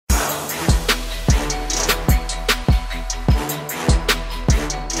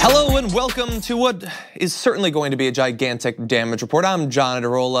Hello and welcome to what is certainly going to be a gigantic damage report. I'm John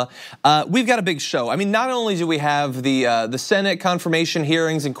Arteaga. We've got a big show. I mean, not only do we have the Senate confirmation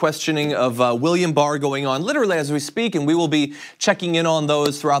hearings and questioning of William Barr going on literally as we speak, and we will be checking in on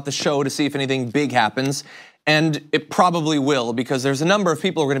those throughout the show to see if anything big happens. And it probably will, because there's a number of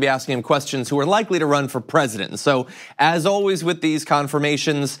people who are going to be asking him questions who are likely to run for president. So as always with these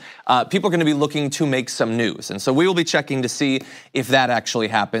confirmations, people are going to be looking to make some news. And so we will be checking to see if that actually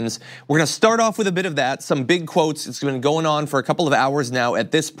happens. We're going to start off with a bit of that, some big quotes. It's been going on for a couple of hours now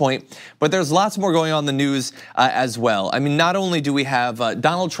at this point, but there's lots more going on in the news as well. I mean, not only do we have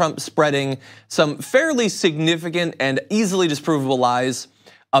Donald Trump spreading some fairly significant and easily disprovable lies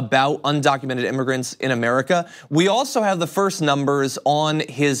about undocumented immigrants in America, we also have the first numbers on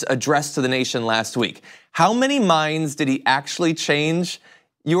his address to the nation last week. How many minds did he actually change?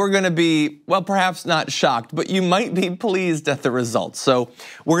 You are going to be, well, perhaps not shocked, but you might be pleased at the results. So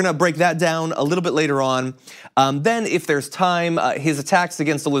we're going to break that down a little bit later on. Then, if there's time, his attacks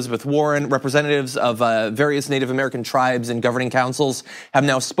against Elizabeth Warren, representatives of various Native American tribes and governing councils have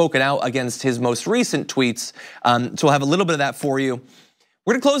now spoken out against his most recent tweets. So we'll have a little bit of that for you.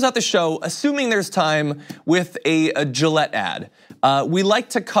 We're gonna close out the show, assuming there's time, with a Gillette ad. We like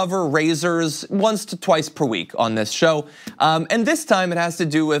to cover razors once to twice per week on this show. And this time it has to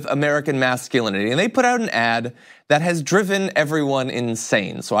do with American masculinity. And they put out an ad that has driven everyone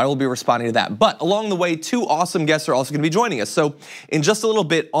insane. So I will be responding to that. But along the way, two awesome guests are also gonna be joining us. So in just a little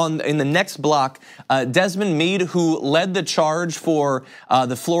bit in the next block, Desmond Meade, who led the charge for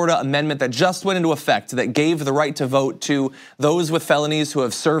the Florida amendment that just went into effect that gave the right to vote to those with felonies who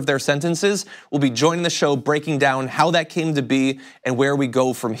have served their sentences, will be joining the show, breaking down how that came to be and where we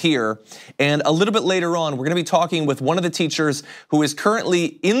go from here. And a little bit later on, we're gonna be talking with one of the teachers who is currently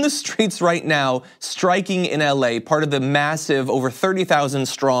in the streets right now, striking in LA, part of the massive, over 30,000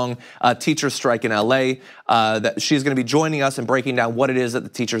 strong teacher strike in LA. That she's gonna be joining us and breaking down what it is that the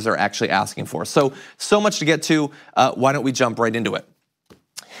teachers are actually asking for. So much to get to, why don't we jump right into it?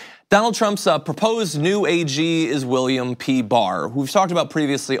 Donald Trump's proposed new AG is William P. Barr, who we've talked about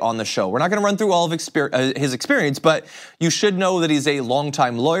previously on the show. We're not going to run through all of his experience, but you should know that he's a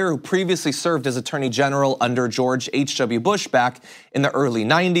longtime lawyer who previously served as Attorney General under George H.W. Bush back in the early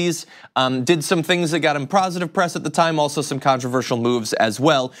 90s. Did some things that got him positive press at the time, also some controversial moves as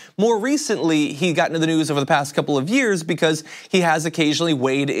well. More recently, he got into the news over the past couple of years because he has occasionally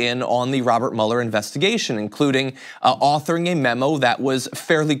weighed in on the Robert Mueller investigation, including authoring a memo that was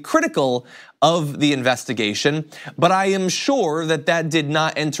fairly critical of the investigation, but I am sure that did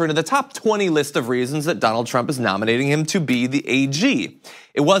not enter into the top 20 list of reasons that Donald Trump is nominating him to be the AG.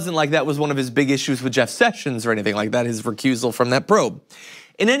 It wasn't like that was one of his big issues with Jeff Sessions or anything like that, his recusal from that probe.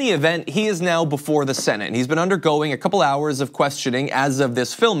 In any event, he is now before the Senate, and he's been undergoing a couple hours of questioning as of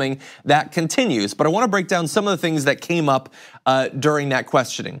this filming that continues. But I want to break down some of the things that came up during that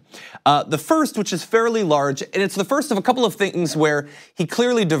questioning. The first, which is fairly large, and it's the first of a couple of things where he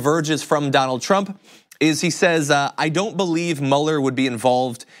clearly diverges from Donald Trump, is he says, I don't believe Mueller would be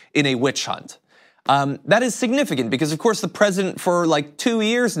involved in a witch hunt. That is significant because, of course, the president for like 2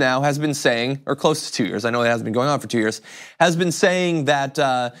 years now has been saying, or close to 2 years, I know it hasn't been going on for 2 years, has been saying that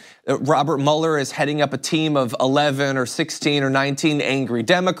Robert Mueller is heading up a team of 11 or 16 or 19 angry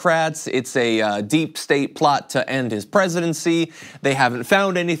Democrats. It's a deep state plot to end his presidency. They haven't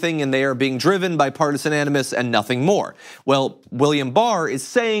found anything and they are being driven by partisan animus and nothing more. Well, William Barr is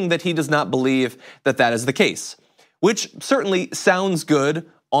saying that he does not believe that that is the case, which certainly sounds good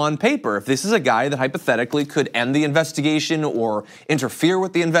on paper. If this is a guy that hypothetically could end the investigation or interfere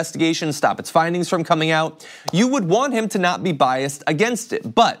with the investigation, stop its findings from coming out, you would want him to not be biased against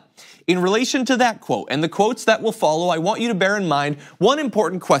it. But in relation to that quote and the quotes that will follow, I want you to bear in mind one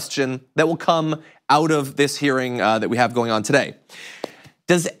important question that will come out of this hearing that we have going on today.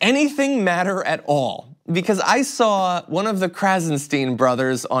 Does anything matter at all? Because I saw one of the Krasenstein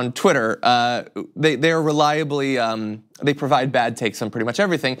brothers on Twitter, they are reliably, they provide bad takes on pretty much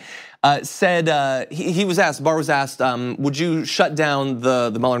everything, said, he was asked, Barr was asked, would you shut down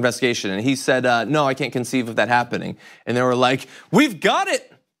the Mueller investigation? And he said, no, I can't conceive of that happening. And they were like, we've got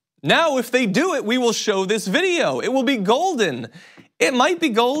it. Now if they do it, we will show this video. It will be golden. It might be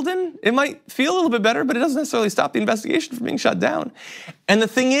golden, it might feel a little bit better, but it doesn't necessarily stop the investigation from being shut down. And the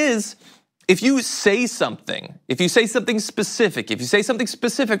thing is, if you say something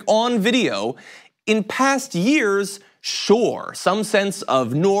specific on video, in past years, sure, some sense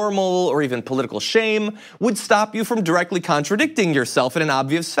of normal or even political shame would stop you from directly contradicting yourself in an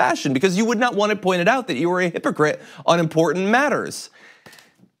obvious fashion because you would not want it pointed out that you were a hypocrite on important matters.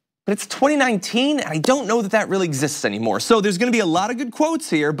 But it's 2019, and I don't know that that really exists anymore. So there's gonna be a lot of good quotes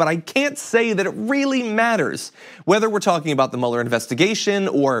here, but I can't say that it really matters. Whether we're talking about the Mueller investigation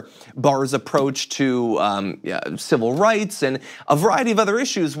or Barr's approach to civil rights and a variety of other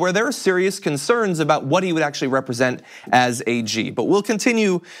issues where there are serious concerns about what he would actually represent as AG. But we'll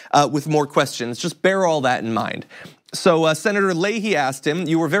continue with more questions, just bear all that in mind. So Senator Leahy asked him,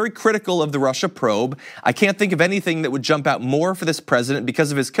 you were very critical of the Russia probe. I can't think of anything that would jump out more for this president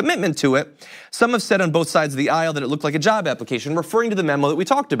because of his commitment to it. Some have said on both sides of the aisle that it looked like a job application, referring to the memo that we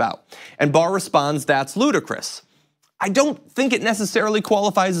talked about. And Barr responds, that's ludicrous. I don't think it necessarily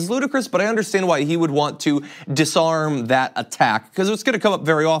qualifies as ludicrous, but I understand why he would want to disarm that attack, because it's going to come up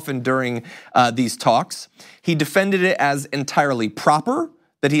very often during these talks. He defended it as entirely proper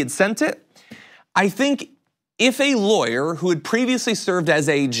that he had sent it. I think if a lawyer who had previously served as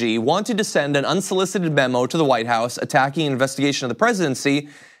AG wanted to send an unsolicited memo to the White House attacking an investigation of the presidency,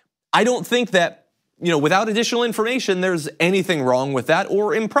 I don't think that, without additional information, there's anything wrong with that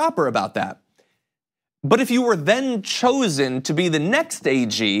or improper about that. But if you were then chosen to be the next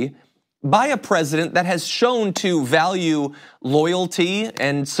AG by a president that has shown to value loyalty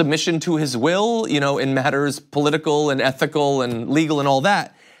and submission to his will, in matters political and ethical and legal and all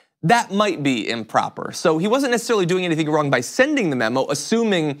that, that might be improper. So he wasn't necessarily doing anything wrong by sending the memo,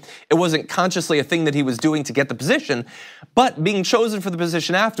 assuming it wasn't consciously a thing that he was doing to get the position, but being chosen for the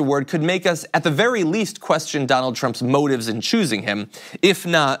position afterward could make us at the very least question Donald Trump's motives in choosing him, if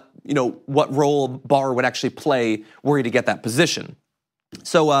not, what role Barr would actually play were he to get that position.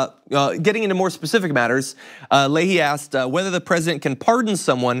 So getting into more specific matters, Leahy asked whether the president can pardon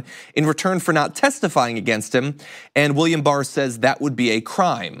someone in return for not testifying against him, and William Barr says that would be a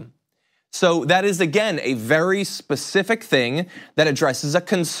crime. So that is, again, a very specific thing that addresses a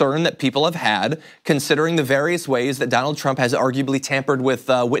concern that people have had, considering the various ways that Donald Trump has arguably tampered with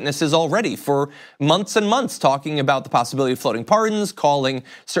witnesses already for months and months, talking about the possibility of floating pardons, calling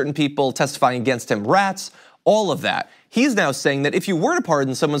certain people testifying against him rats, all of that. He's now saying that if you were to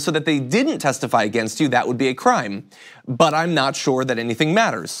pardon someone so that they didn't testify against you, that would be a crime. But I'm not sure that anything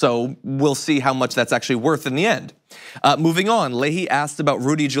matters, so we'll see how much that's actually worth in the end. Moving on, Leahy asked about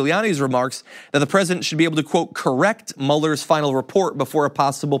Rudy Giuliani's remarks that the president should be able to, quote, correct Mueller's final report before a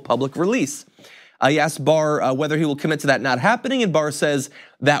possible public release. He asked Barr whether he will commit to that not happening, and Barr says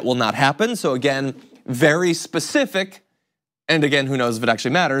that will not happen. So again, very specific, and again, who knows if it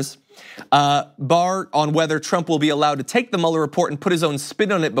actually matters. Barr on whether Trump will be allowed to take the Mueller report and put his own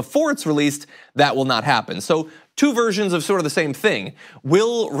spin on it before it's released, that will not happen. So two versions of sort of the same thing.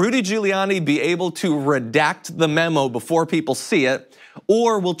 Will Rudy Giuliani be able to redact the memo before people see it,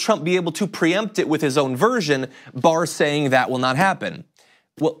 or will Trump be able to preempt it with his own version, Barr saying that will not happen?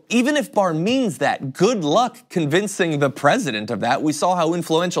 Well, even if Barr means that, good luck convincing the president of that. We saw how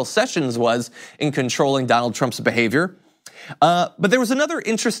influential Sessions was in controlling Donald Trump's behavior. But there was another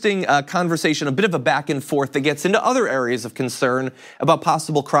interesting conversation, a bit of a back and forth that gets into other areas of concern about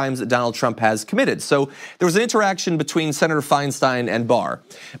possible crimes that Donald Trump has committed. So there was an interaction between Senator Feinstein and Barr.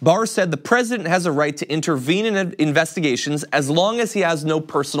 Barr said the president has a right to intervene in investigations as long as he has no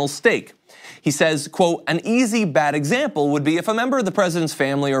personal stake. He says, quote, an easy bad example would be if a member of the president's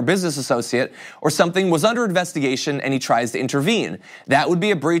family or business associate or something was under investigation and he tries to intervene. That would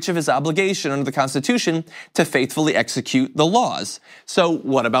be a breach of his obligation under the Constitution to faithfully execute the laws. So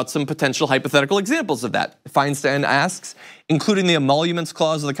what about some potential hypothetical examples of that? Feinstein asks, including the emoluments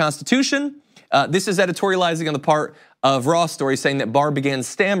clause of the Constitution. This is editorializing on the part of Raw's story, saying that Barr began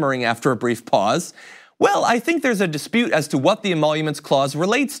stammering after a brief pause. Well, I think there's a dispute as to what the emoluments clause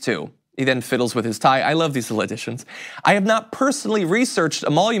relates to. He then fiddles with his tie. I love these little additions. I have not personally researched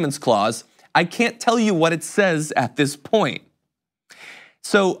emoluments clause. I can't tell you what it says at this point.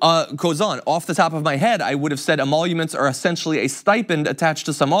 So goes on, off the top of my head, I would have said emoluments are essentially a stipend attached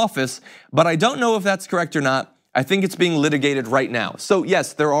to some office, but I don't know if that's correct or not. I think it's being litigated right now. So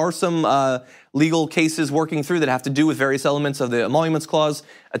yes, there are some legal cases working through that have to do with various elements of the emoluments clause,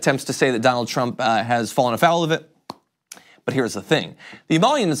 attempts to say that Donald Trump has fallen afoul of it. But here's the thing. The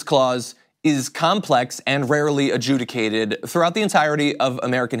emoluments clause is complex and rarely adjudicated throughout the entirety of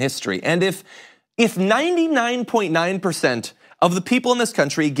American history. And if 99.9% of the people in this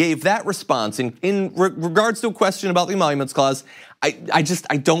country gave that response in regards to a question about the emoluments clause, I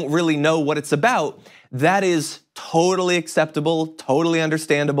don't really know what it's about. That is totally acceptable, totally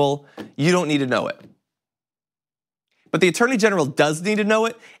understandable. You don't need to know it. But the Attorney General does need to know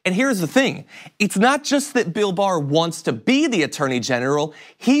it. And here's the thing. It's not just that Bill Barr wants to be the Attorney General.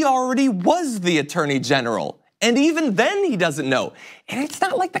 He already was the Attorney General. And even then he doesn't know. And it's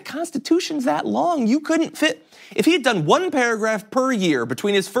not like the Constitution's that long. You couldn't fit. If he had done one paragraph per year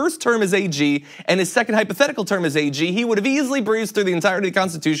between his first term as AG and his second hypothetical term as AG, he would have easily breezed through the entirety of the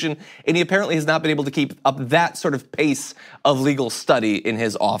Constitution, and he apparently has not been able to keep up that sort of pace of legal study in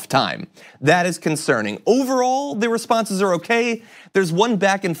his off time. That is concerning. Overall, the responses are okay. There's one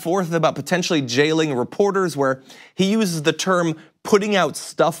back and forth about potentially jailing reporters where he uses the term putting out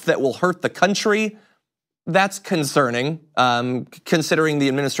stuff that will hurt the country. That's concerning, considering the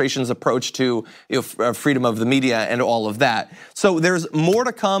administration's approach to freedom of the media and all of that. So there's more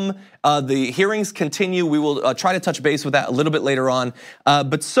to come. The hearings continue. We will try to touch base with that a little bit later on.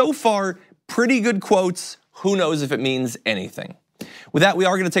 But so far, pretty good quotes. Who knows if it means anything? With that, we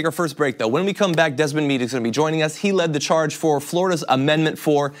are going to take our first break, though. When we come back, Desmond Meade is going to be joining us. He led the charge for Florida's Amendment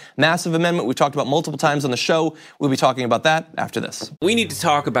 4, massive amendment we've talked about multiple times on the show. We'll be talking about that after this. We need to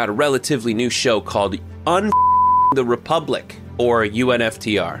talk about a relatively new show called the Republic, or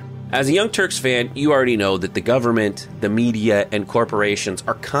UNFTR. As a Young Turks fan, you already know that the government, the media, and corporations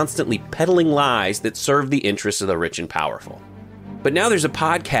are constantly peddling lies that serve the interests of the rich and powerful. But now there's a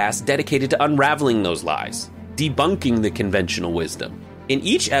podcast dedicated to unraveling those lies, debunking the conventional wisdom. In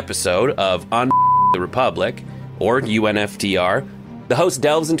each episode of the Republic, or UNFTR, the host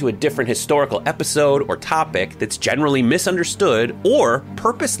delves into a different historical episode or topic that's generally misunderstood or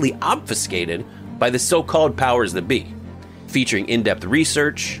purposely obfuscated by the so-called powers that be, featuring in-depth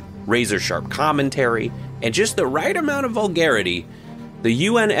research, razor-sharp commentary, and just the right amount of vulgarity. The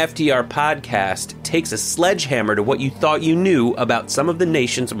UNFTR podcast takes a sledgehammer to what you thought you knew about some of the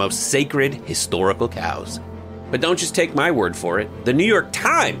nation's most sacred historical cows. But don't just take my word for it. The New York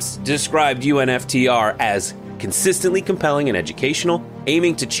Times described UNFTR as consistently compelling and educational,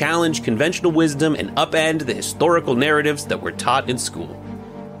 aiming to challenge conventional wisdom and upend the historical narratives that were taught in school.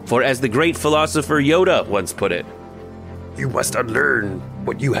 For as the great philosopher Yoda once put it, you must unlearn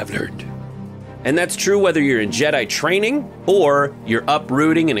what you have learned. And that's true whether you're in Jedi training or you're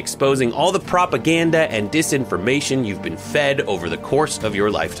uprooting and exposing all the propaganda and disinformation you've been fed over the course of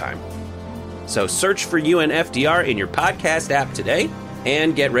your lifetime. So search for UNFTR in your podcast app today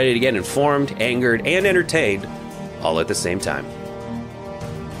and get ready to get informed, angered, and entertained all at the same time.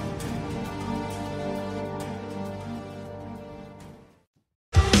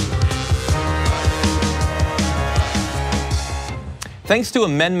 Thanks to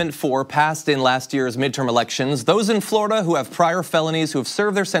Amendment 4 passed in last year's midterm elections, those in Florida who have prior felonies, who have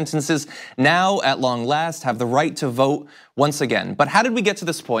served their sentences, now at long last have the right to vote once again. But how did we get to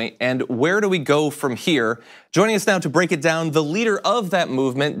this point, and where do we go from here? Joining us now to break it down, the leader of that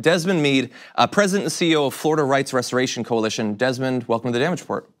movement, Desmond Meade, President and CEO of Florida Rights Restoration Coalition. Desmond, welcome to the Damage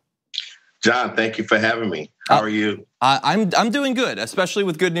Report. John, thank you for having me. How are you? I'm doing good, especially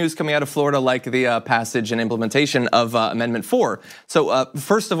with good news coming out of Florida, like the passage and implementation of Amendment 4. So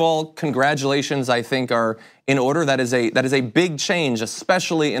first of all, congratulations, I think, are in order. That is a big change,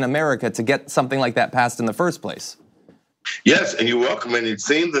 especially in America, to get something like that passed in the first place. Yes, and you're welcome. And it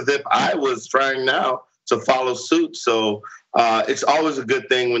seems as if I was trying now to follow suit. So it's always a good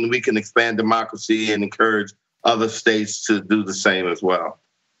thing when we can expand democracy and encourage other states to do the same as well.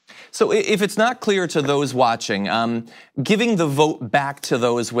 So if it's not clear to those watching, giving the vote back to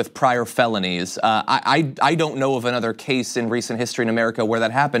those with prior felonies, I don't know of another case in recent history in America where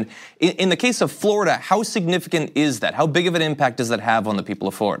that happened. In the case of Florida, how significant is that? How big of an impact does that have on the people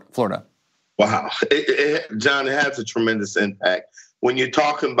of Florida? Wow. John, it has a tremendous impact. When you're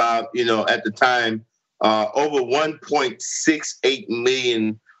talking about, at the time, over 1.68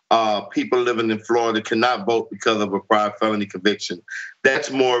 million people living in Florida cannot vote because of a prior felony conviction. That's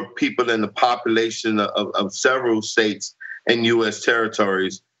more people than the population of several states and U.S.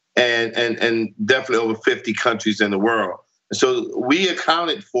 territories, and definitely over 50 countries in the world. And so we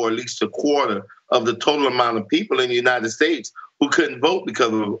accounted for at least a quarter of the total amount of people in the United States who couldn't vote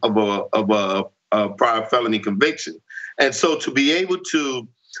because of a prior felony conviction. And so to be able to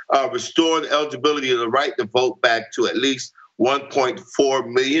restore the eligibility of the right to vote back to at least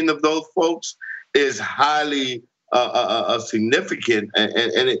 1.4 million of those folks is highly significant,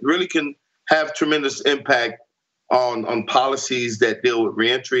 and it really can have tremendous impact on policies that deal with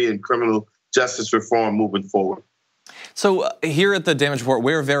reentry and criminal justice reform moving forward. So here at the Damage Report,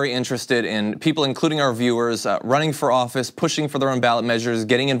 we're very interested in people, including our viewers, running for office, pushing for their own ballot measures,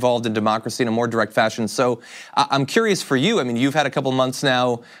 getting involved in democracy in a more direct fashion. So I'm curious for you. I mean, you've had a couple months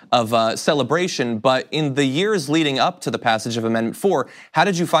now of celebration, but in the years leading up to the passage of Amendment 4, how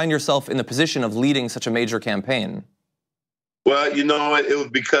did you find yourself in the position of leading such a major campaign? Well, it was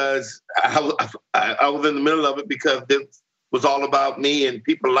because I was in the middle of it because was all about me and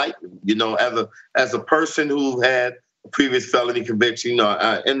people like me. You know, as a person who had a previous felony conviction, you know,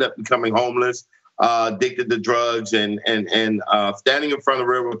 I ended up becoming homeless, addicted to drugs, and standing in front of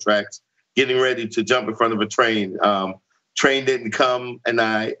railroad tracks, getting ready to jump in front of a train. Train didn't come, and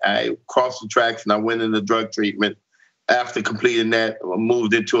I crossed the tracks and I went into drug treatment. After completing that, I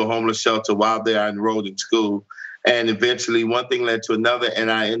moved into a homeless shelter. While there, I enrolled in school. And eventually one thing led to another, and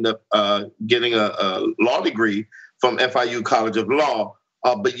I ended up getting a law degree from FIU College of Law,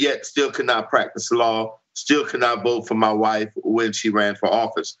 but yet still could not practice law, still could not vote for my wife when she ran for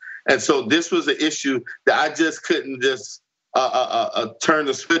office. And so this was an issue that I just couldn't just turn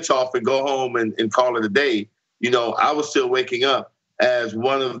the switch off and go home and call it a day. You know, I was still waking up as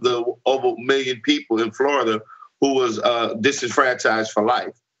one of the over 1 million people in Florida who was disenfranchised for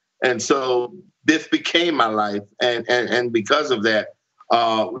life. And so this became my life. And because of that,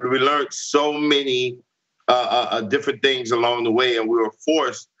 we learned so many different things along the way. And we were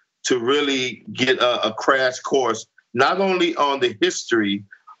forced to really get a crash course, not only on the history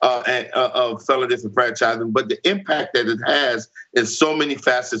of felon disenfranchisement, but the impact that it has in so many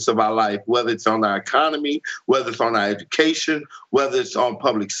facets of our life, whether it's on our economy, whether it's on our education, whether it's on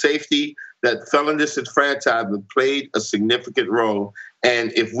public safety, that felon disenfranchisement played a significant role.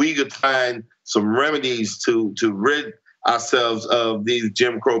 And if we could find some remedies to rid ourselves of these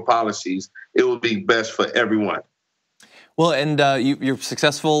Jim Crow policies, it would be best for everyone. Well, and you're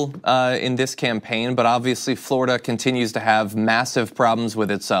successful in this campaign, but obviously Florida continues to have massive problems with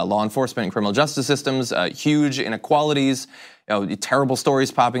its law enforcement and criminal justice systems, huge inequalities, terrible stories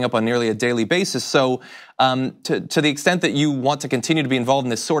popping up on nearly a daily basis. So to the extent that you want to continue to be involved in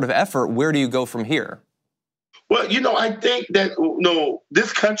this sort of effort, where do you go from here? Well, you know, I think that,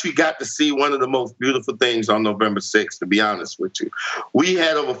 this country got to see one of the most beautiful things on November 6th, to be honest with you. We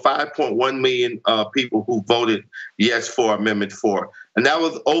had over 5.1 million people who voted yes for Amendment 4. And that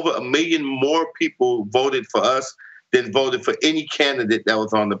was over 1 million more people voted for us than voted for any candidate that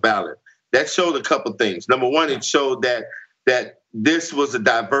was on the ballot. That showed a couple things. Number one, it showed that this was a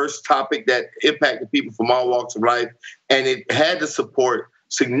diverse topic that impacted people from all walks of life, and it had the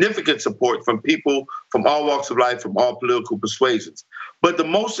significant support from people from all walks of life, from all political persuasions. But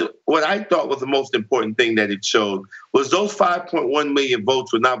what I thought was the most important thing that it showed was those 5.1 million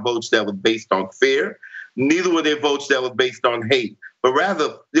votes were not votes that were based on fear. Neither were they votes that were based on hate, but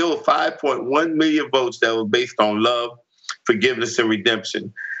rather there were 5.1 million votes that were based on love, forgiveness, and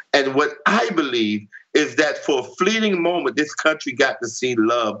redemption. And what I believe is that for a fleeting moment, this country got to see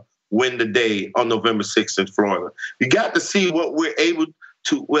love win the day on November 6th in Florida. You got to see what we're able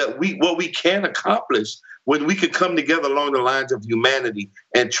to, what we can accomplish when we could come together along the lines of humanity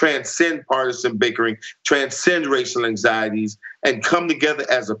and transcend partisan bickering, transcend racial anxieties, and come together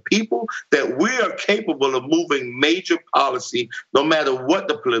as a people, that we are capable of moving major policy no matter what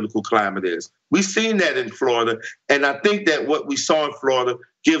the political climate is. We've seen that in Florida, and I think that what we saw in Florida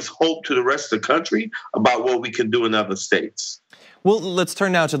gives hope to the rest of the country about what we can do in other states. Well, let's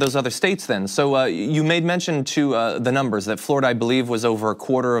turn now to those other states then. So you made mention to the numbers that Florida, I believe, was over a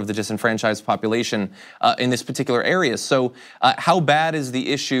quarter of the disenfranchised population in this particular area. So how bad is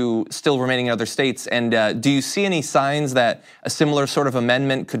the issue still remaining in other states? And do you see any signs that a similar sort of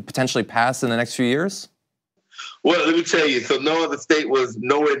amendment could potentially pass in the next few years? Well, let me tell you, so no other state was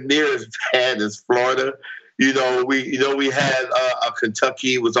nowhere near as bad as Florida. We had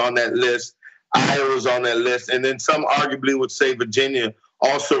Kentucky was on that list. Iowa was on that list, and then some arguably would say Virginia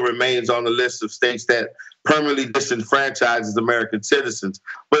also remains on the list of states that permanently disenfranchises American citizens.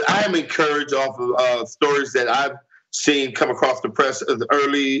 But I am encouraged off of stories that I've seen come across the press as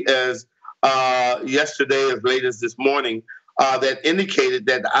early as yesterday, as late as this morning, that indicated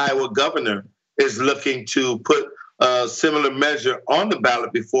that the Iowa governor is looking to put a similar measure on the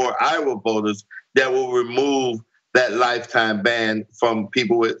ballot before Iowa voters that will remove that lifetime ban from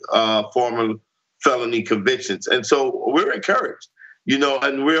people with former felony convictions. And so we're encouraged,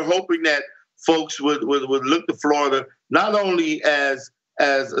 and we're hoping that folks would look to Florida not only as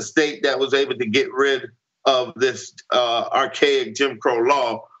a state that was able to get rid of this archaic Jim Crow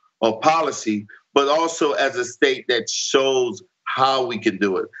law or policy, but also as a state that shows how we can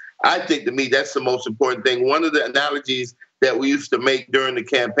do it. I think, to me, that's the most important thing. One of the analogies that we used to make during the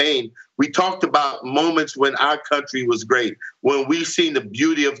campaign, we talked about moments when our country was great, when we seen the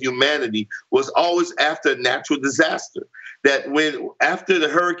beauty of humanity was always after a natural disaster. That after the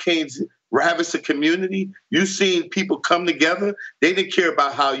hurricanes ravaged the community, you seen people come together. They didn't care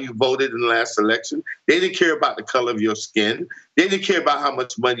about how you voted in the last election. They didn't care about the color of your skin. They didn't care about how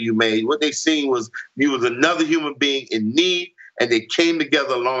much money you made. What they seen was you was another human being in need, and they came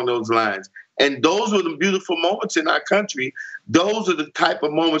together along those lines. And those were the beautiful moments in our country. Those are the type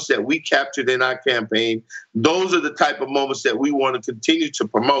of moments that we captured in our campaign. Those are the type of moments that we want to continue to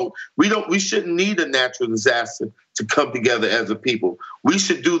promote. We shouldn't need a natural disaster to come together as a people. We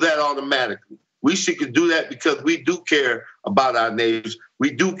should do that automatically. We should do that because we do care about our neighbors.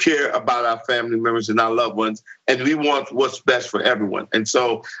 We do care about our family members and our loved ones, and we want what's best for everyone. And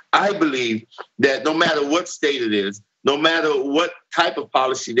so I believe that no matter what state it is, no matter what type of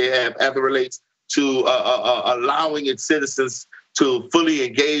policy they have as it relates to allowing its citizens to fully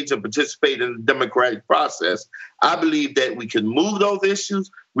engage and participate in the democratic process, I believe that we can move those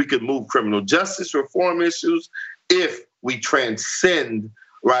issues. We can move criminal justice reform issues if we transcend,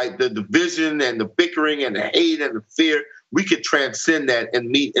 right, the division and the bickering and the hate and the fear. We could transcend that and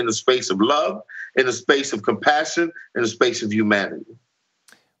meet in a space of love, in a space of compassion, in a space of humanity.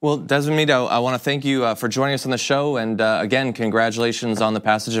 Well, Desmond Meade, I want to thank you for joining us on the show, and again, congratulations on the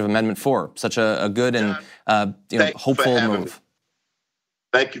passage of Amendment 4. Such a good and hopeful move.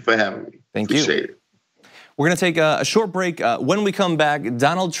 Thank you for having me. Appreciate it. We're going to take a short break. When we come back,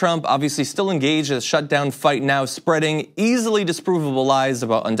 Donald Trump obviously still engaged in a shutdown fight now, spreading easily disprovable lies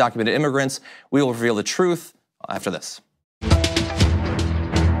about undocumented immigrants. We will reveal the truth after this.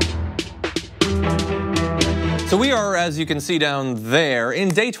 So we are, as you can see down there, in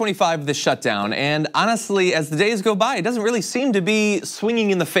day 25 of the shutdown. And honestly, as the days go by, it doesn't really seem to be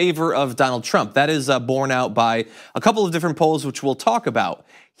swinging in the favor of Donald Trump. That is borne out by a couple of different polls, which we'll talk about.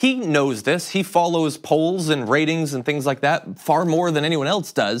 He knows this. He follows polls and ratings and things like that far more than anyone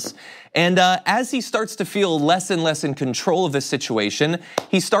else does. And as he starts to feel less and less in control of this situation,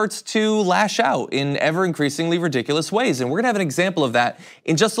 he starts to lash out in ever increasingly ridiculous ways. And we're going to have an example of that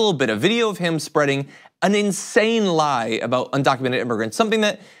in just a little bit. A video of him spreading an insane lie about undocumented immigrants, something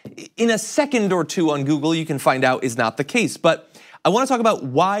that in a second or two on Google you can find out is not the case. But I want to talk about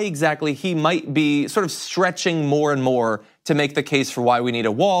why exactly he might be sort of stretching more and more to make the case for why we need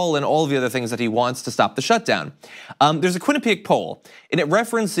a wall and all of the other things that he wants to stop the shutdown. There's a Quinnipiac poll, and it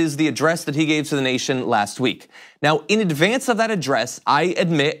references the address that he gave to the nation last week. Now, in advance of that address, I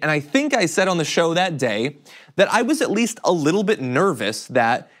admit, and I think I said on the show that day, that I was at least a little bit nervous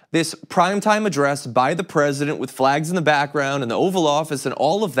that this primetime address by the president with flags in the background and the Oval Office and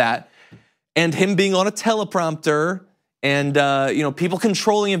all of that, and him being on a teleprompter and people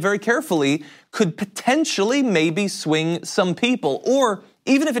controlling it very carefully could potentially maybe swing some people, or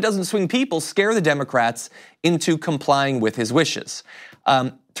even if it doesn't swing people, scare the Democrats into complying with his wishes.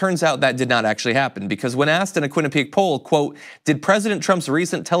 Turns out that did not actually happen, because when asked in a Quinnipiac poll, quote, did President Trump's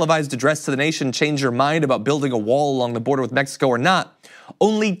recent televised address to the nation change your mind about building a wall along the border with Mexico or not,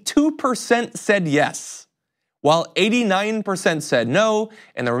 only 2% said yes, while 89% said no,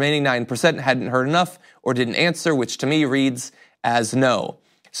 and the remaining 9% hadn't heard enough or didn't answer, which to me reads as no.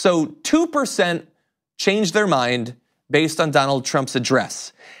 So 2% changed their mind based on Donald Trump's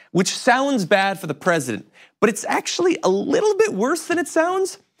address, which sounds bad for the president, but it's actually a little bit worse than it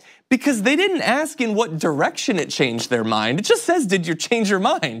sounds, because they didn't ask in what direction it changed their mind. It just says, did you change your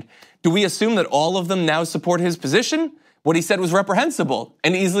mind? Do we assume that all of them now support his position? What he said was reprehensible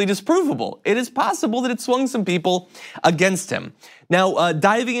and easily disprovable. It is possible that it swung some people against him. Now,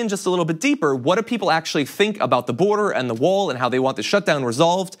 diving in just a little bit deeper, what do people actually think about the border and the wall and how they want the shutdown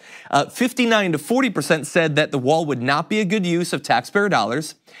resolved? 59 to 40% said that the wall would not be a good use of taxpayer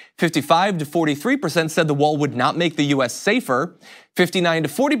dollars. 55 to 43% said the wall would not make the U.S. safer. 59 to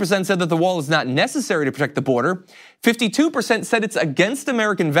 40% said that the wall is not necessary to protect the border. 52% said it's against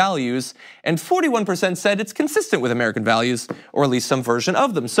American values, and 41% said it's consistent with American values, or at least some version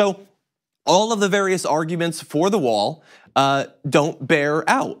of them. So all of the various arguments for the wall don't bear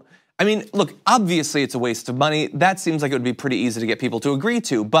out. I mean, look, obviously it's a waste of money. That seems like it would be pretty easy to get people to agree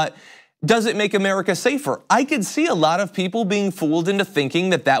to, but does it make America safer? I could see a lot of people being fooled into thinking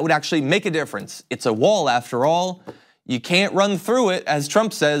that that would actually make a difference. It's a wall after all. You can't run through it, as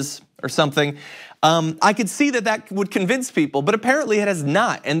Trump says, or something. I could see that that would convince people, but apparently it has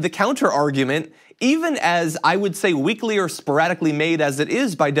not. And the counter argument, even as I would say weakly or sporadically made as it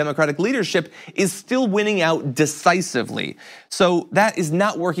is by Democratic leadership, is still winning out decisively. So that is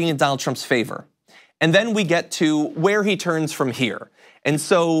not working in Donald Trump's favor. And then we get to where he turns from here. And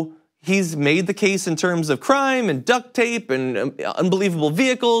so he's made the case in terms of crime and duct tape and unbelievable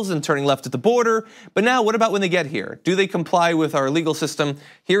vehicles and turning left at the border. But now what about when they get here? Do they comply with our legal system?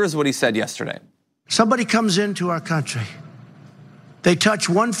 Here is what he said yesterday. Somebody comes into our country. They touch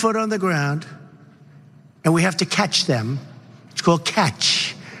 1 foot on the ground, and we have to catch them. It's called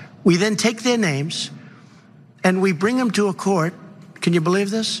catch. We then take their names, and we bring them to a court. Can you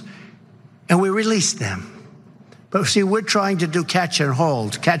believe this? And we release them. But see, we're trying to do catch and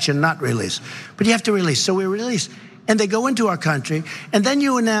hold, catch and not release. But you have to release. So we release. And they go into our country. And then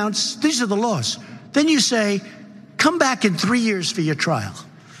you announce, these are the laws. Then you say, come back in 3 years for your trial.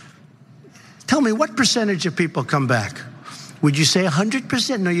 Tell me, what percentage of people come back? Would you say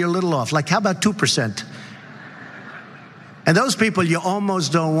 100%? No, you're a little off. Like, how about 2%? And those people you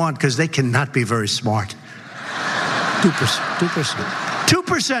almost don't want because they cannot be very smart. 2%, 2%.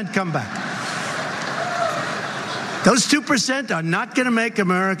 2% come back. Those 2% are not going to make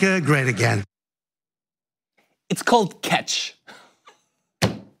America great again. It's called catch.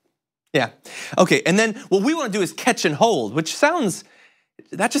 Yeah. Okay, and then what we want to do is catch and hold, which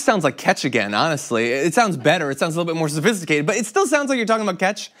that just sounds like catch again, honestly. It sounds better, it sounds a little bit more sophisticated, but it still sounds like you're talking about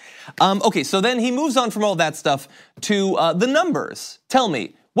catch. Okay, so then he moves on from all that stuff to the numbers. Tell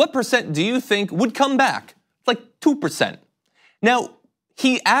me, what percent do you think would come back? It's like 2%. Now,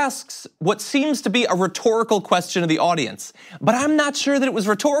 he asks what seems to be a rhetorical question of the audience, but I'm not sure that it was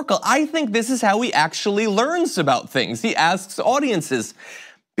rhetorical. I think this is how he actually learns about things. He asks audiences,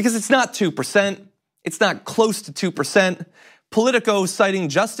 because it's not 2%, it's not close to 2%. Politico, citing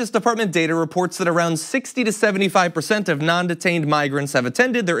Justice Department data, reports that around 60 to 75% of non-detained migrants have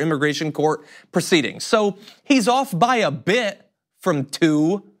attended their immigration court proceedings. So he's off by a bit from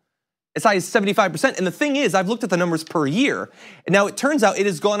 2%. As high as 75%. And the thing is, I've looked at the numbers per year. Now, it turns out it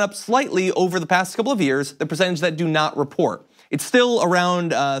has gone up slightly over the past couple of years, the percentage that do not report. It's still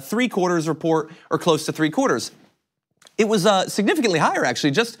around 3/4 report, or close to 3/4. It was significantly higher,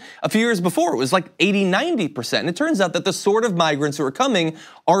 actually, just a few years before. It was like 80, 90%. And it turns out that the sort of migrants who are coming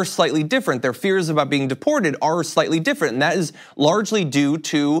are slightly different. Their fears about being deported are slightly different. And that is largely due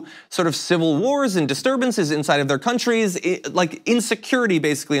to sort of civil wars and disturbances inside of their countries, like insecurity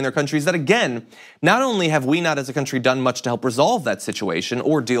basically in their countries, that again, not only have we not as a country done much to help resolve that situation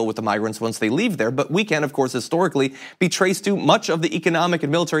or deal with the migrants once they leave there, but we can, of course, historically be traced to much of the economic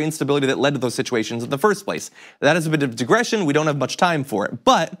and military instability that led to those situations in the first place. That is a bit of digression. We don't have much time for it,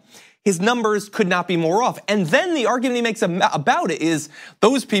 but his numbers could not be more off. And then the argument he makes about it is,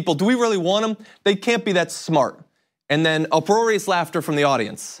 those people, do we really want them? They can't be that smart. And then uproarious laughter from the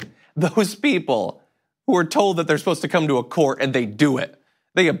audience. Those people who are told that they're supposed to come to a court and they do it.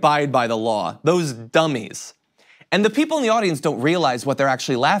 They abide by the law. Those dummies. And the people in the audience don't realize what they're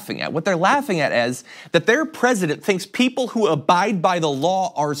actually laughing at. What they're laughing at is that their president thinks people who abide by the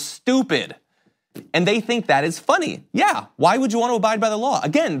law are stupid. And they think that is funny. Yeah, why would you want to abide by the law?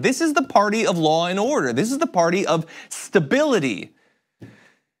 Again, this is the party of law and order. This is the party of stability.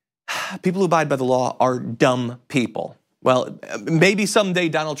 People who abide by the law are dumb people. Well, maybe someday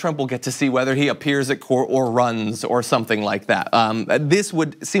Donald Trump will get to see whether he appears at court or runs or something like that. This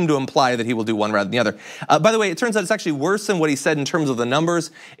would seem to imply that he will do one rather than the other. By the way, it turns out it's actually worse than what he said in terms of the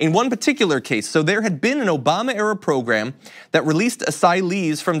numbers. In one particular case, so there had been an Obama-era program that released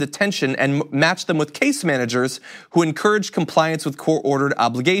asylees from detention and matched them with case managers who encouraged compliance with court-ordered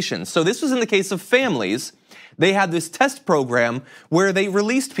obligations. So this was in the case of families. They had this test program where they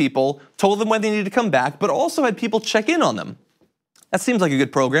released people, told them when they needed to come back, but also had people check in on them. That seems like a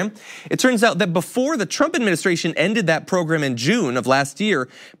good program. It turns out that before the Trump administration ended that program in June of last year,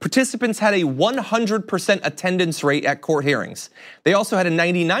 participants had a 100% attendance rate at court hearings. They also had a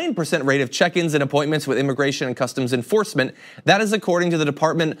 99% rate of check-ins and appointments with Immigration and Customs Enforcement. That is according to the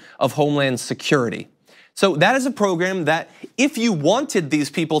Department of Homeland Security. So that is a program that if you wanted these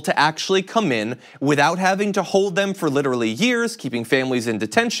people to actually come in without having to hold them for literally years, keeping families in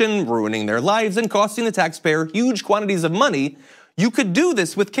detention, ruining their lives, and costing the taxpayer huge quantities of money, you could do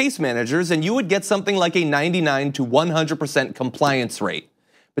this with case managers and you would get something like a 99 to 100% compliance rate.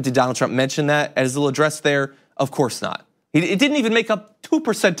 But did Donald Trump mention that as he'll address there? Of course not. It didn't even make up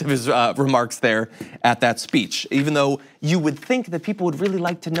 2% of his remarks there at that speech, even though you would think that people would really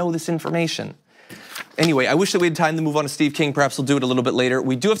like to know this information. Anyway, I wish that we had time to move on to Steve King. Perhaps we'll do it a little bit later.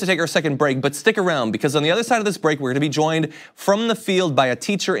 We do have to take our second break, but stick around because on the other side of this break, we're going to be joined from the field by a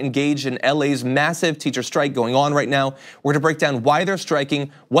teacher engaged in LA's massive teacher strike going on right now. We're going to break down why they're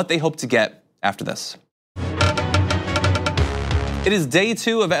striking, what they hope to get after this. It is day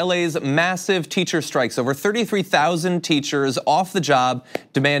 2 of LA's massive teacher strikes. Over 33,000 teachers off the job,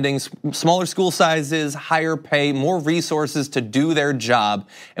 demanding smaller school sizes, higher pay, more resources to do their job.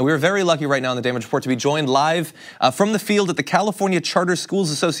 And we're very lucky right now in the Damage Report to be joined live from the field at the California Charter Schools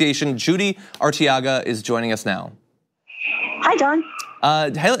Association. Judy Arteaga is joining us now. Hi, Don.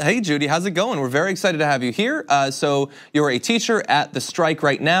 Hey, Judy, how's it going? We're very excited to have you here. So you're a teacher at the strike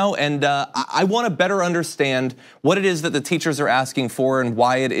right now, and I want to better understand what it is that the teachers are asking for and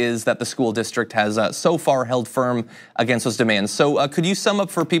why it is that the school district has so far held firm against those demands. So could you sum up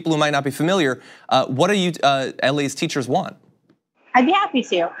for people who might not be familiar, what do LA's teachers want? I'd be happy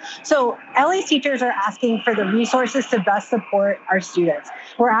to. So LA's teachers are asking for the resources to best support our students.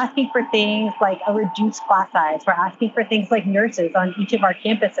 We're asking for things like a reduced class size. We're asking for things like nurses on each of our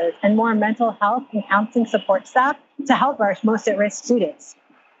campuses and more mental health and counseling support staff to help our most at-risk students.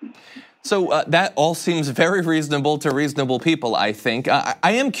 So that all seems very reasonable to reasonable people, I think. I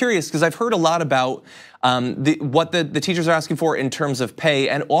am curious because I've heard a lot about what the teachers are asking for in terms of pay,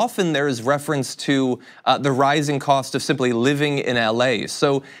 and often there is reference to the rising cost of simply living in LA.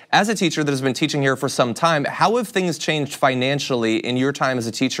 So as a teacher that has been teaching here for some time, how have things changed financially in your time as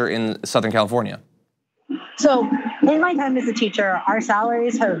a teacher in Southern California? So in my time as a teacher, our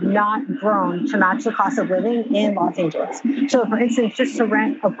salaries have not grown to match the cost of living in Los Angeles. So for instance, just to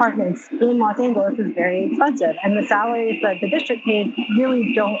rent apartments in Los Angeles is very expensive. And the salaries that the district pays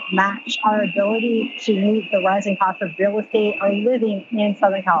really don't match our ability to meet the rising cost of real estate or living in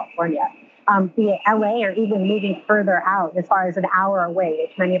Southern California. Be it LA or even moving further out as far as an hour away,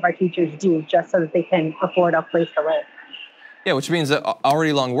 which many of our teachers do just so that they can afford a place to live. Yeah, which means that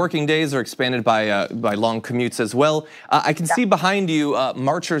already long working days are expanded by long commutes as well. I can see behind you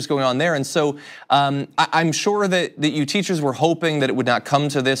marchers going on there, and so I'm sure that you teachers were hoping that it would not come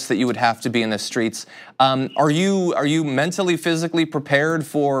to this, that you would have to be in the streets. Are you mentally, physically prepared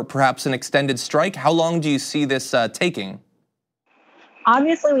for perhaps an extended strike? How long do you see this taking?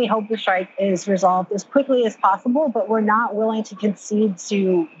 Obviously, we hope the strike is resolved as quickly as possible, but we're not willing to concede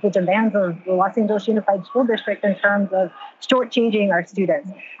to the demands of the Los Angeles Unified School District in terms of shortchanging our students.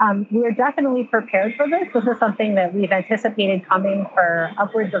 We are definitely prepared for this. This is something that we've anticipated coming for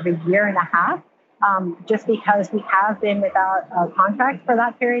upwards of a year and a half, just because we have been without a contract for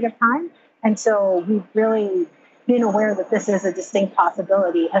that period of time. And so we've really been aware that this is a distinct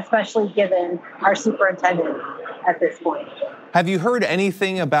possibility, especially given our superintendent at this point. Have you heard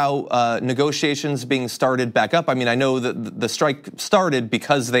anything about negotiations being started back up? I mean, I know that the strike started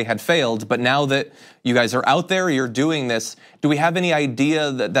because they had failed, but now that you guys are out there, you're doing this, do we have any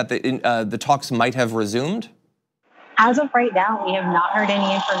idea that the talks might have resumed? As of right now, we have not heard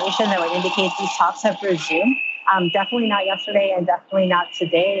any information that would indicate these talks have resumed. Definitely not yesterday and definitely not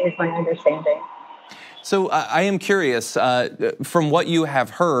today is my understanding. So I am curious, from what you have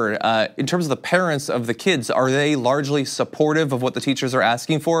heard, in terms of the parents of the kids, are they largely supportive of what the teachers are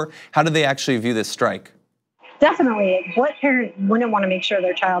asking for? How do they actually view this strike? Definitely. What parent wouldn't want to make sure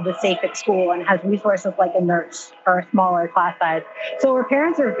their child is safe at school and has resources like a nurse or a smaller class size? So our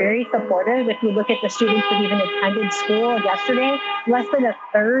parents are very supportive. If you look at the students that even attended school yesterday, less than a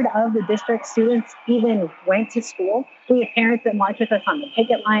third of the district students even went to school. We have parents that march with us on the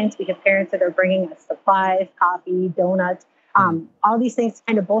picket lines. We have parents that are bringing us supplies, coffee, donuts, all these things to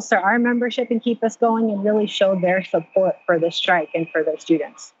kind of bolster our membership and keep us going and really show their support for the strike and for their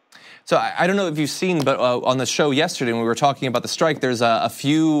students. So I don't know if you've seen, but on the show yesterday when we were talking about the strike, there's a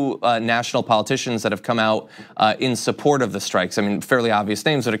few national politicians that have come out in support of the strikes. I mean, fairly obvious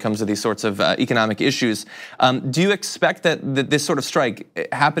names when it comes to these sorts of economic issues. Do you expect that this sort of strike,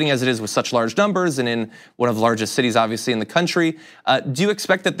 happening as it is with such large numbers and in one of the largest cities, obviously, in the country, do you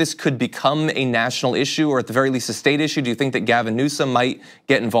expect that this could become a national issue or at the very least a state issue? Do you think that Gavin Newsom might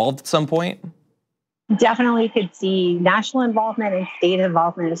get involved at some point? Definitely could see national involvement and state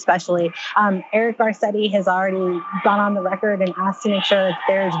involvement, especially. Eric Garcetti has already gone on the record and asked to make sure that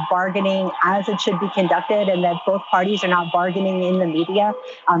there's bargaining as it should be conducted and that both parties are not bargaining in the media.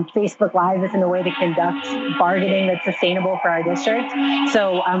 Facebook Live isn't a way to conduct bargaining that's sustainable for our district.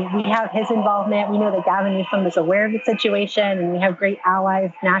 So we have his involvement. We know that Gavin Newsom is aware of the situation, and we have great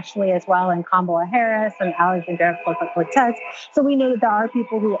allies nationally as well in Kamala Harris and Alexandria Ocasio-Cortez. So we know that there are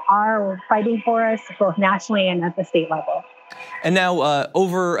people who are fighting for us, both nationally and at the state level. And now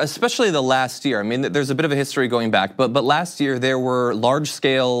over especially the last year, I mean, there's a bit of a history going back, but last year there were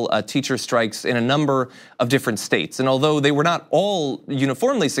large-scale teacher strikes in a number of different states. And although they were not all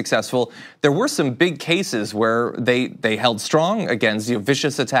uniformly successful, there were some big cases where they held strong against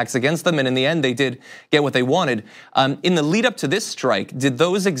vicious attacks against them, and in the end they did get what they wanted. In the lead up to this strike, did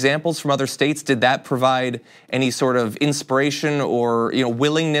those examples from other states, did that provide any sort of inspiration or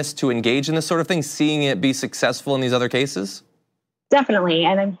willingness to engage in this sort of thing, seeing it be successful in these other cases? Definitely.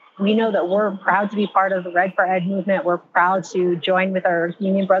 And We know that we're proud to be part of the Red for Ed movement. We're proud to join with our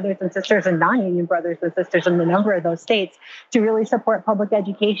union brothers and sisters and non-union brothers and sisters in a number of those states to really support public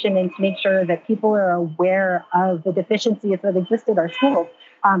education and to make sure that people are aware of the deficiencies that exist in our schools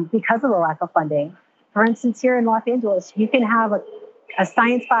because of the lack of funding. For instance, here in Los Angeles, you can have a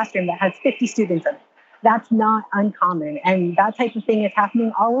science classroom that has 50 students in it. That's not uncommon. And that type of thing is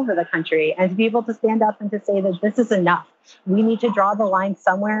happening all over the country. And to be able to stand up and to say that this is enough, we need to draw the line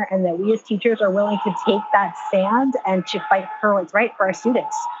somewhere, and that we as teachers are willing to take that stand and to fight for what's right for our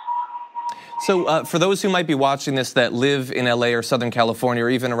students. So for those who might be watching this that live in LA or Southern California or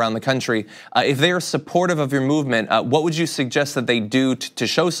even around the country, if they are supportive of your movement, what would you suggest that they do to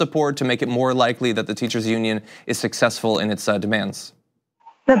show support, to make it more likely that the teachers union is successful in its demands?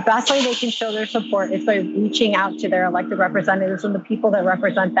 The best way they can show their support is by reaching out to their elected representatives and the people that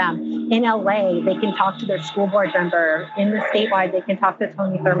represent them. In LA, they can talk to their school board member. In the statewide, they can talk to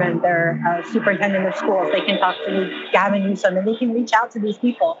Tony Thurmond, their superintendent of schools. They can talk to Gavin Newsom, and they can reach out to these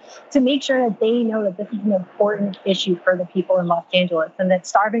people to make sure that they know that this is an important issue for the people in Los Angeles, and that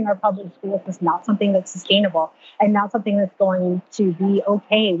starving our public schools is not something that's sustainable and not something that's going to be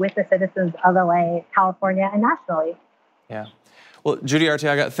okay with the citizens of LA, California, and nationally. Yeah. Well, Judy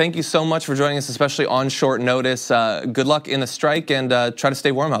Arteaga, thank you so much for joining us, especially on short notice. Good luck in the strike, and try to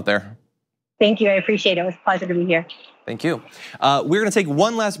stay warm out there. Thank you. I appreciate it. It was a pleasure to be here. Thank you. We're going to take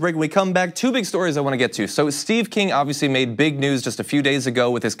one last break. When we come back, two big stories I want to get to. So Steve King obviously made big news just a few days ago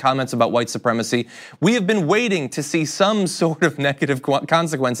with his comments about white supremacy. We have been waiting to see some sort of negative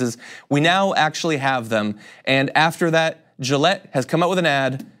consequences. We now actually have them. And after that, Gillette has come out with an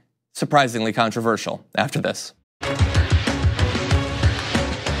ad, surprisingly controversial, after this.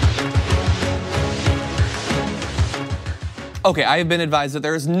 Okay, I have been advised that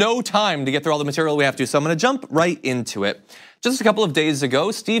there is no time to get through all the material we have to, so I'm going to jump right into it. Just a couple of days ago,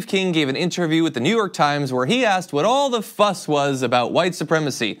 Steve King gave an interview with the New York Times where he asked what all the fuss was about white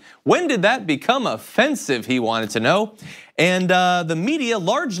supremacy. When did that become offensive, he wanted to know. And the media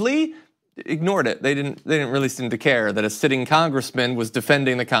largely ignored it. They didn't really seem to care that a sitting congressman was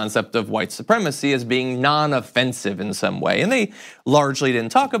defending the concept of white supremacy as being non-offensive in some way. And they largely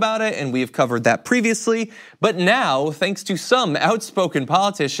didn't talk about it, and we've covered that previously. But now, thanks to some outspoken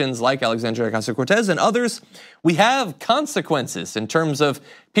politicians like Alexandria Ocasio-Cortez and others, we have consequences in terms of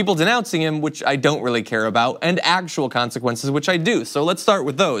people denouncing him, which I don't really care about, and actual consequences, which I do. So let's start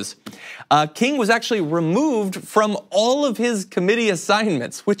with those. King was actually removed from all of his committee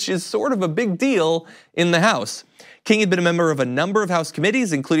assignments, which is sort of a big deal in the House. King had been a member of a number of House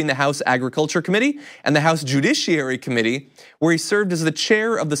committees, including the House Agriculture Committee and the House Judiciary Committee, where he served as the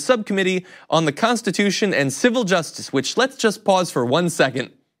chair of the subcommittee on the Constitution and Civil Justice, which, let's just pause for 1 second.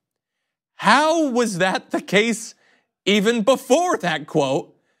 How was that the case even before that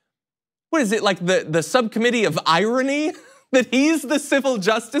quote? What is it, like the subcommittee of irony? That he's the civil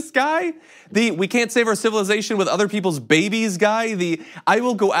justice guy? The we can't save our civilization with other people's babies guy? The I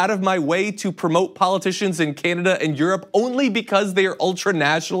will go out of my way to promote politicians in Canada and Europe only because they are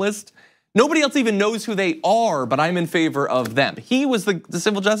ultra-nationalist? Nobody else even knows who they are, but I'm in favor of them. He was the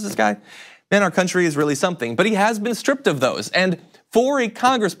civil justice guy? Man, our country is really something. But he has been stripped of those. And for a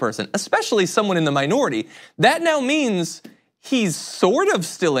congressperson, especially someone in the minority, that now means he's sort of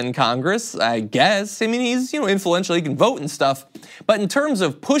still in Congress, I guess. I mean, he's, influential, he can vote and stuff. But in terms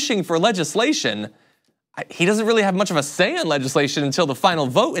of pushing for legislation, he doesn't really have much of a say on legislation until the final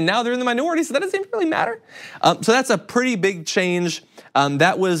vote, and now they're in the minority, so that doesn't really matter. So that's a pretty big change.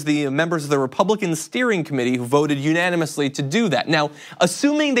 That was the members of the Republican Steering Committee who voted unanimously to do that. Now,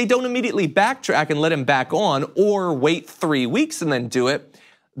 assuming they don't immediately backtrack and let him back on, or wait 3 weeks and then do it,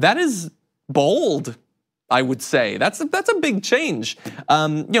 that is bold, I would say. That's a big change.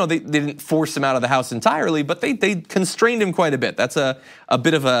 They didn't force him out of the House entirely, but they constrained him quite a bit. That's a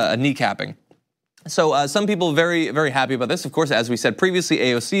bit of a kneecapping. So some people very, very happy about this. Of course, as we said previously,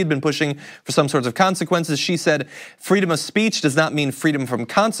 AOC had been pushing for some sorts of consequences. She said, freedom of speech does not mean freedom from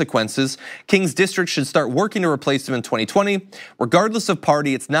consequences. King's district should start working to replace him in 2020. Regardless of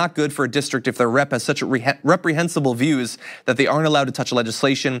party, it's not good for a district if their rep has such reprehensible views that they aren't allowed to touch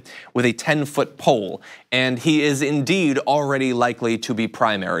legislation with a 10-foot pole. And he is indeed already likely to be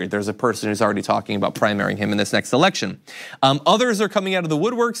primaried. There's a person who's already talking about primarying him in this next election. Others are coming out of the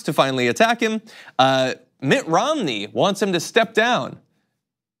woodworks to finally attack him. Mitt Romney wants him to step down.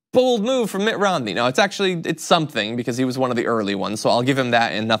 Bold move from Mitt Romney. Now, it's something because he was one of the early ones, so I'll give him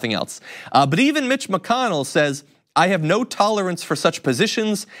that and nothing else. But even Mitch McConnell says, I have no tolerance for such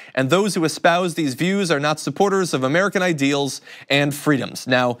positions, and those who espouse these views are not supporters of American ideals and freedoms.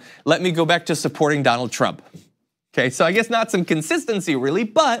 Now, let me go back to supporting Donald Trump. Okay, so I guess not some consistency really,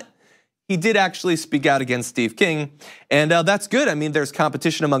 but he did actually speak out against Steve King, and that's good. I mean, there's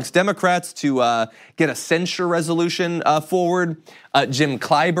competition amongst Democrats to get a censure resolution forward. Jim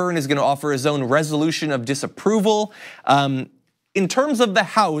Clyburn is gonna offer his own resolution of disapproval. In terms of the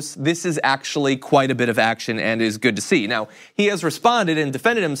House, this is actually quite a bit of action and is good to see. Now, he has responded and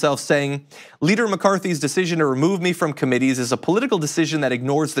defended himself saying, Leader McCarthy's decision to remove me from committees is a political decision that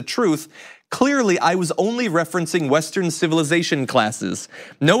ignores the truth. Clearly, I was only referencing Western civilization classes.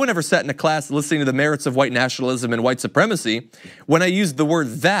 No one ever sat in a class listening to the merits of white nationalism and white supremacy. When I used the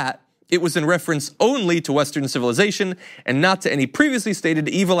word that, it was in reference only to Western civilization and not to any previously stated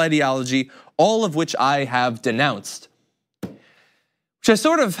evil ideology, all of which I have denounced. Which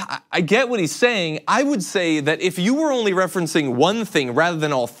I get what he's saying. I would say that if you were only referencing one thing rather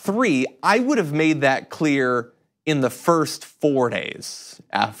than all three, I would have made that clear in the first 4 days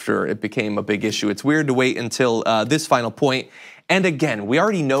after it became a big issue. It's weird to wait until this final point. And again, we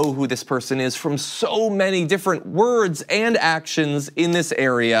already know who this person is from so many different words and actions in this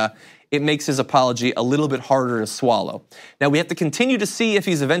area. It makes his apology a little bit harder to swallow. Now, we have to continue to see if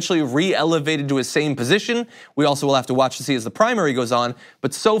he's eventually re-elevated to his same position. We also will have to watch to see as the primary goes on.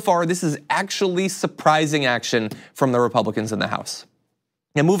 But so far, this is actually surprising action from the Republicans in the House.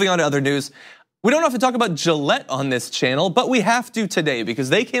 Now, moving on to other news. We don't have to talk about Gillette on this channel, but we have to today because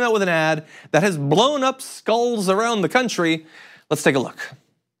they came out with an ad that has blown up skulls around the country. Let's take a look.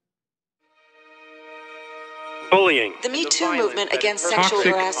 Bullying. The Me Too movement against sexual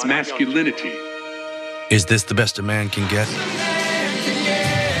Toxic harassment. masculinity. Is this the best a man can get?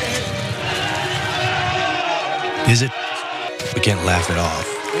 Is it? We can't laugh it off.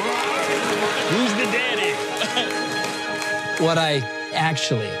 Who's the daddy? What I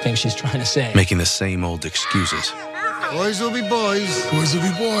actually think she's trying to say. Making the same old excuses. Boys will be boys. Boys will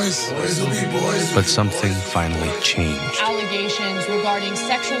be boys. Boys will be boys. But something finally changed. Allegations regarding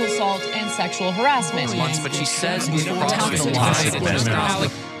sexual assault and sexual harassment. But she says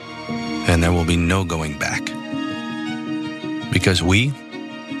And there will be no going back. Because we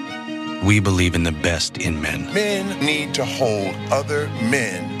believe in the best in men. Men need to hold other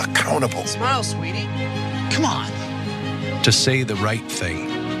men accountable. Smile, sweetie. Come on. To say the right thing.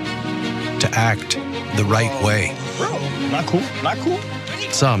 To act the right way. Bro, not cool, not cool.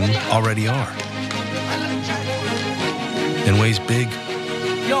 Some already are. In ways big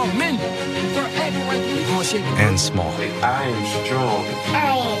Yo, men, and small. I am strong.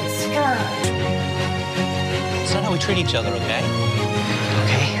 It's not how we treat each other, okay?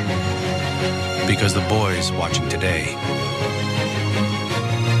 Okay. Because the boys watching today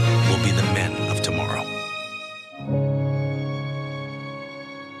will be the men of tomorrow.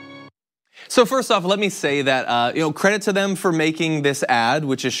 So first off, let me say that credit to them for making this ad,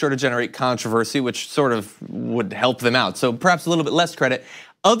 which is sure to generate controversy, which sort of would help them out. So perhaps a little bit less credit.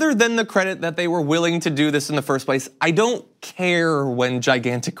 Other than the credit that they were willing to do this in the first place, I don't care when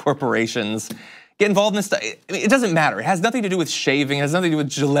gigantic corporations get involved in this stuff. I mean, it doesn't matter. It has nothing to do with shaving. It has nothing to do with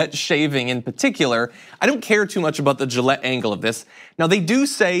Gillette shaving in particular. I don't care too much about the Gillette angle of this. Now, they do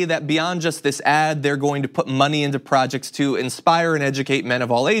say that beyond just this ad, they're going to put money into projects to inspire and educate men of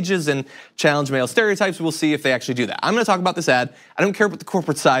all ages and challenge male stereotypes. We'll see if they actually do that. I'm gonna talk about this ad. I don't care about the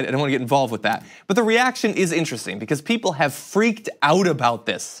corporate side. I don't wanna get involved with that. But the reaction is interesting because people have freaked out about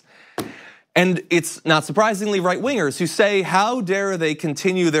this. And it's not surprisingly right-wingers who say, how dare they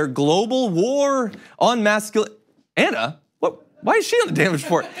continue their global war on masculinity? Anna? What? Why is she on the damage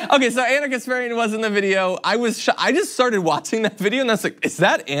report? Okay, so Anna Kasparian was in the video. I just started watching that video and I was like, is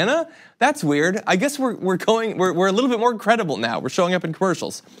that Anna? That's weird. I guess we're a little bit more credible now. We're showing up in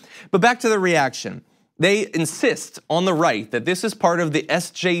commercials. But back to the reaction. They insist on the right that this is part of the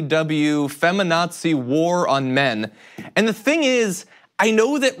SJW feminazi war on men. And the thing is, I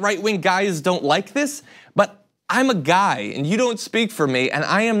know that right-wing guys don't like this, but I'm a guy and you don't speak for me and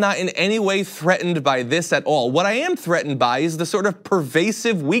I am not in any way threatened by this at all. What I am threatened by is the sort of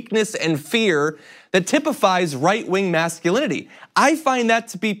pervasive weakness and fear that typifies right-wing masculinity. I find that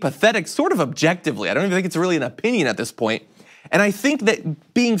to be pathetic, sort of objectively. I don't even think it's really an opinion at this point. And I think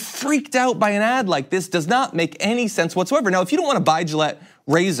that being freaked out by an ad like this does not make any sense whatsoever. Now, if you don't want to buy Gillette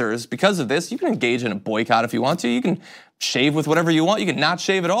razors because of this, you can engage in a boycott if you want to. You can shave with whatever you want. You can not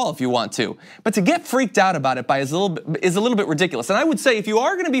shave at all if you want to. But to get freaked out about it is a little bit ridiculous. And I would say if you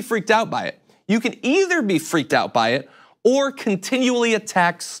are going to be freaked out by it, you can either be freaked out by it or continually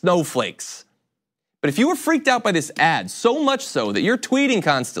attack snowflakes. But if you were freaked out by this ad, so much so that you're tweeting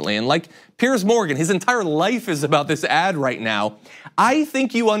constantly, and like Piers Morgan, his entire life is about this ad right now, I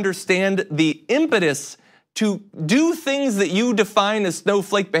think you understand the impetus to do things that you define as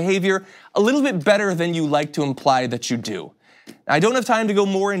snowflake behavior a little bit better than you like to imply that you do. I don't have time to go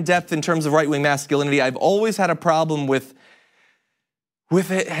more in depth in terms of right-wing masculinity. I've always had a problem with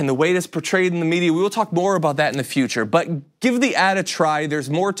it and the way it's portrayed in the media. We will talk more about that in the future, but give the ad a try. There's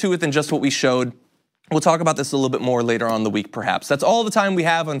more to it than just what we showed. We'll talk about this a little bit more later on in the week, perhaps. That's all the time we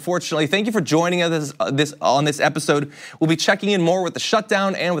have, unfortunately. Thank you for joining us on this episode. We'll be checking in more with the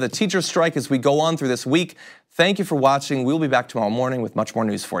shutdown and with the teacher strike as we go on through this week. Thank you for watching. We'll be back tomorrow morning with much more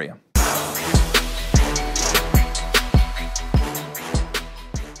news for you.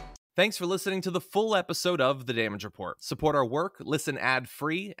 Thanks for listening to the full episode of The Damage Report. Support our work, listen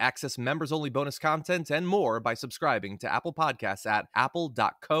ad-free, access members-only bonus content, and more by subscribing to Apple Podcasts at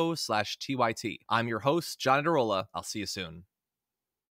apple.co/TYT. I'm your host, John Arteaga. I'll see you soon.